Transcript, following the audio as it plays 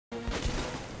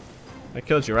I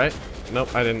killed you, right?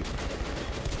 Nope, I didn't.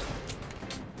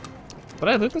 Did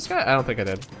I loot this guy? I don't think I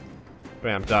did.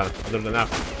 Bam, done. I looted it now.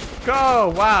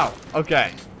 Go! Wow!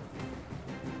 Okay.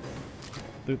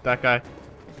 Loot that guy.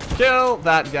 Kill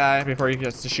that guy before he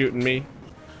gets to shooting me.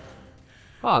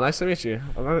 Oh, nice to meet you.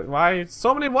 Why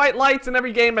so many white lights in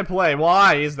every game I play?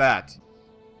 Why is that?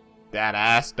 That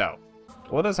ass though.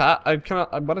 What is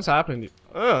what is happening?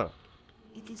 Ugh.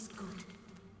 It is good.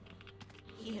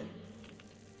 Here.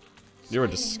 You were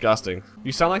disgusting.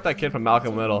 You sound like that kid from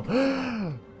Malcolm Middle.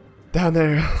 Down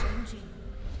there.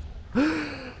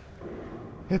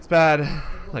 It's bad.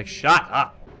 Like, shut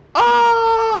up.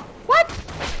 Oh! What?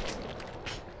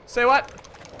 Say what?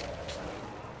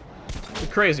 You're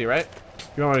crazy, right?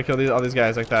 You want me to kill all these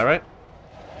guys like that, right?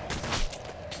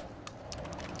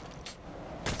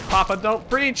 Papa, don't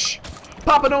preach!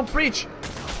 Papa, don't preach!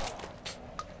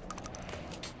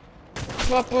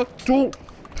 Papa, don't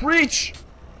preach!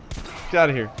 Get out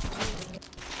of here.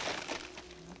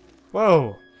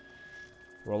 Whoa.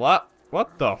 Roll up.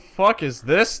 What the fuck is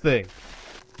this thing?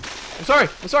 I'm sorry.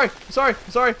 I'm sorry. I'm sorry.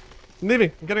 I'm sorry. I'm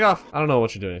leaving. I'm getting off. I don't know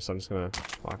what you're doing, so I'm just gonna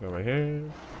walk over here.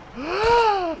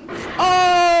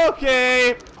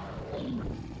 Okay.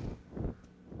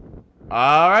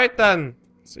 Alright then.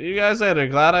 See you guys later.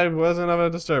 Glad I wasn't of a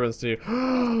disturbance to you.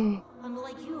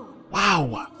 Unlike you.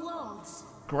 Wow. Clothes.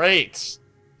 Great.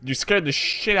 You scared the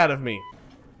shit out of me.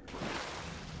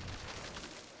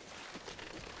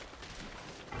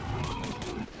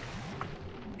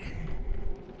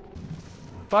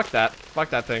 Fuck that. Fuck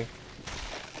that thing.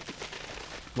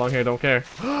 Long hair, don't care.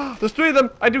 There's 3 of them!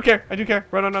 I do care! I do care!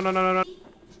 Run, no, no, no, no, no, no.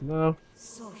 No.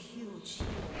 So huge.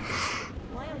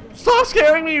 Why are you Stop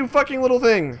scaring me, you fucking little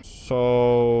thing!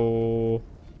 So...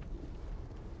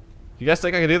 You guys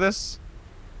think I can do this?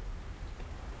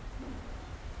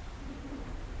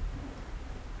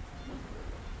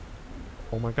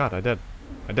 Oh my god, I did.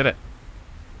 I did it.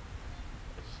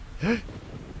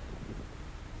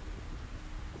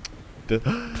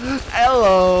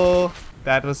 Hello!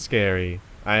 That was scary.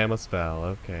 I am a spell.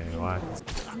 Okay, why?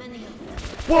 many of them?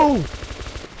 Whoa!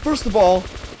 First of all,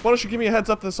 why don't you give me a heads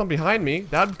up there's some behind me?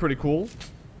 That'd be pretty cool.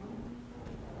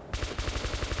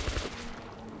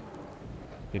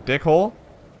 You dickhole?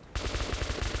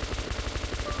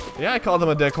 Yeah, I called him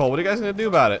a dickhole. What are you guys gonna do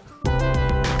about it?